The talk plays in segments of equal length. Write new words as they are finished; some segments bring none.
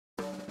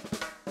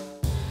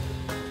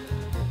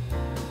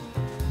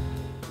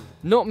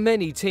Not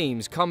many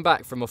teams come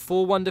back from a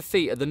 4-1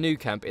 defeat at the Nou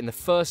Camp in the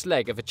first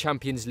leg of a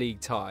Champions League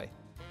tie,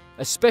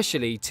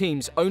 especially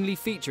teams only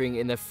featuring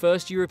in their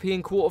first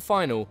European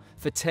quarter-final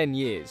for 10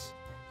 years.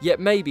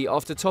 Yet maybe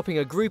after topping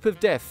a group of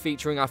death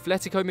featuring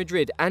Atletico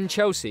Madrid and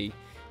Chelsea,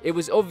 it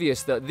was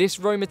obvious that this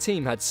Roma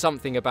team had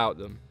something about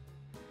them.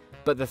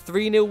 But the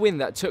 3-0 win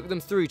that took them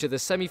through to the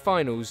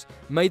semi-finals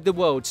made the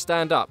world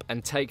stand up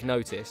and take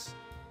notice.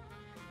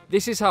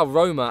 This is how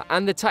Roma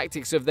and the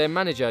tactics of their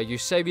manager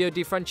Eusebio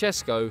Di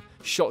Francesco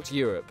shocked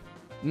Europe.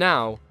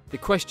 Now, the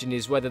question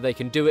is whether they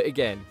can do it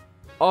again.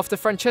 After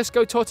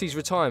Francesco Totti's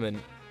retirement,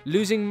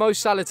 losing Mo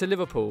Salah to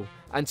Liverpool,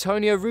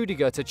 Antonio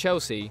Rudiger to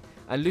Chelsea,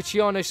 and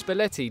Luciano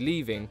Spalletti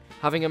leaving,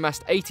 having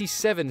amassed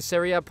 87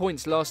 Serie A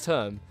points last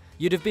term,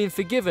 you'd have been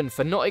forgiven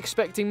for not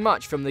expecting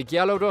much from the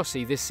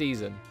Giallorossi this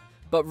season.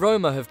 But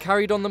Roma have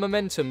carried on the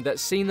momentum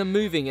that's seen them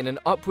moving in an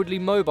upwardly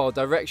mobile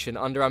direction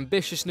under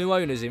ambitious new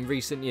owners in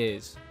recent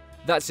years.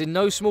 That's in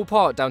no small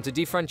part down to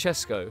Di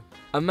Francesco,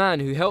 a man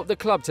who helped the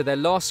club to their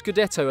last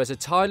Scudetto as a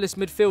tireless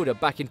midfielder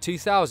back in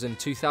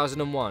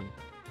 2000-2001.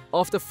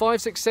 After 5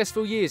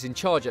 successful years in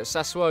charge at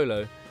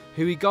Sassuolo,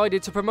 who he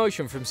guided to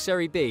promotion from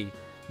Serie B,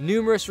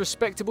 numerous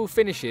respectable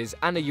finishes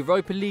and a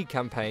Europa League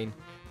campaign,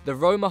 the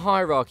Roma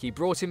hierarchy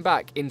brought him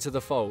back into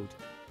the fold.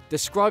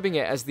 Describing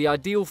it as the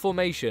ideal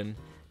formation,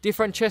 Di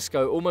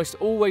Francesco almost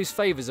always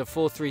favours a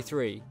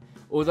 4-3-3,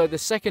 although the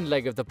second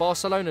leg of the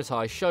Barcelona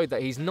tie showed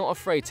that he's not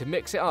afraid to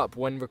mix it up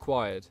when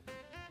required.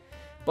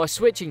 By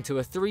switching to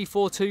a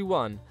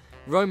 3-4-2-1,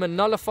 Roma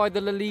nullified the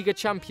La Liga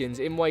champions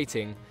in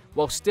waiting,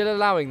 while still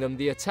allowing them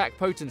the attack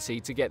potency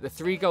to get the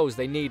 3 goals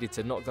they needed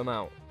to knock them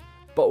out.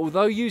 But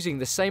although using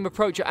the same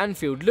approach at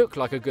Anfield looked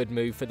like a good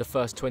move for the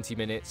first 20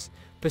 minutes,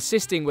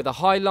 persisting with a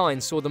high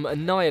line saw them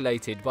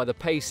annihilated by the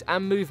pace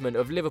and movement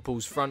of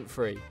Liverpool's front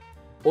three.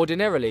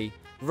 Ordinarily,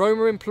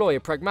 Roma employ a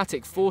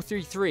pragmatic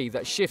 4-3-3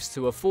 that shifts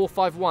to a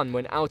 4-5-1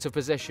 when out of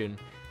possession,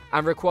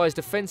 and requires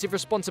defensive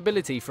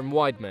responsibility from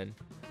wide men.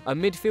 A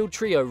midfield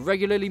trio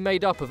regularly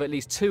made up of at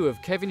least 2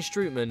 of Kevin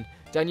Strootman,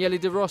 Daniele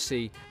De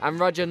Rossi and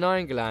Raja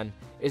Nainggolan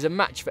is a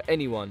match for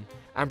anyone,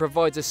 and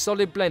provides a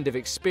solid blend of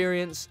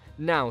experience,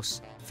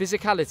 nous,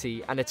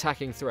 physicality and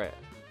attacking threat.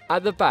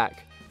 At the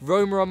back,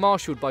 Roma are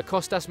marshalled by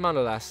Kostas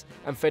Manolas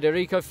and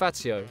Federico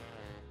Fazio,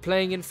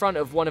 playing in front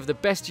of one of the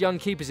best young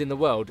keepers in the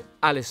world,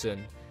 Alisson,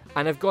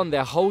 and have gone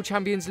their whole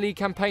Champions League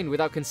campaign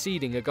without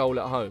conceding a goal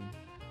at home.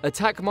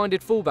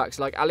 Attack-minded fullbacks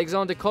like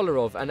Alexander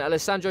Kolarov and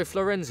Alessandro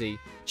Florenzi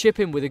chip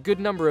in with a good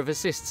number of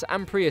assists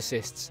and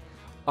pre-assists,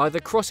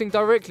 either crossing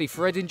directly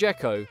for Edin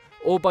Dzeko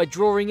or by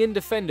drawing in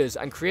defenders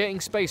and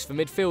creating space for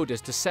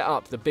midfielders to set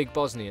up the big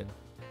Bosnian.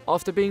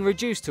 After being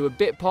reduced to a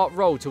bit-part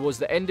role towards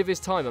the end of his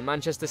time at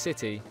Manchester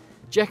City,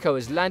 Dzeko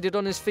has landed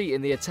on his feet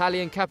in the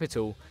Italian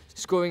capital,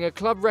 scoring a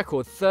club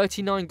record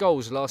 39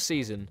 goals last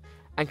season,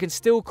 and can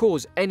still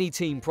cause any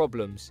team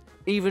problems,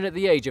 even at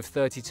the age of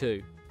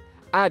 32.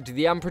 Add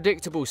the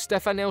unpredictable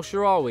Stefan El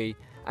Shaarawy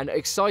and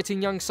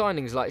exciting young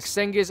signings like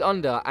Cengiz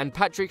Under and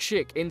Patrick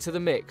Schick into the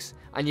mix,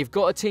 and you've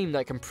got a team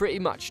that can pretty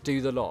much do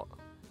the lot.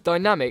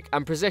 Dynamic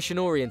and possession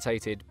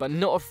orientated, but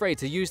not afraid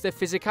to use their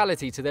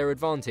physicality to their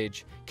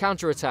advantage,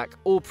 counter-attack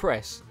or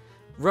press,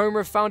 Roma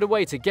have found a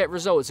way to get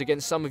results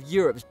against some of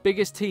Europe's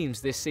biggest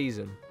teams this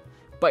season.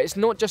 But it's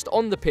not just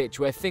on the pitch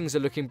where things are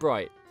looking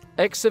bright.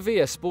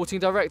 Ex-Sevilla sporting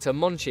director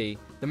Monchi,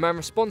 the man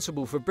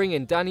responsible for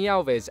bringing Dani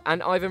Alves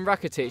and Ivan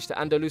Rakitic to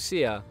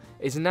Andalusia,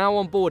 is now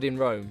on board in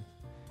Rome.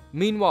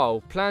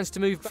 Meanwhile, plans to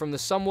move from the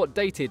somewhat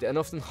dated and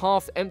often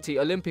half-empty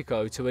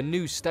Olimpico to a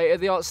new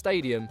state-of-the-art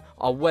stadium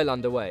are well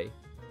underway.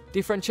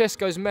 Di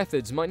Francesco's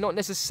methods might not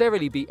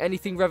necessarily be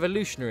anything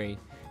revolutionary,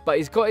 but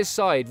he's got his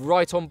side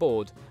right on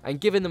board and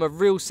given them a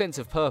real sense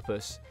of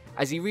purpose,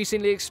 as he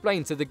recently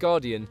explained to The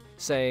Guardian,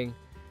 saying,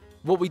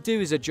 "What we do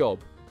is a job,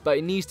 but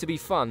it needs to be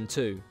fun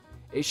too.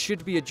 It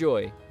should be a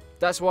joy.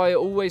 That's why I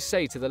always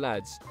say to the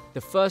lads,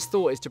 the first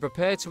thought is to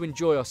prepare to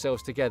enjoy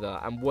ourselves together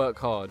and work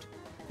hard.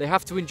 They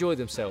have to enjoy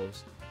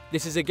themselves.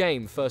 This is a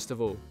game, first of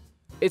all."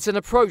 It's an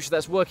approach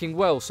that's working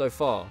well so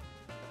far.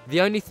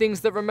 The only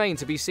things that remain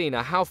to be seen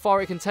are how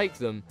far it can take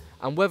them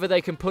and whether they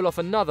can pull off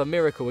another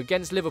miracle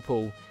against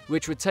Liverpool,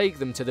 which would take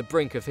them to the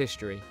brink of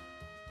history.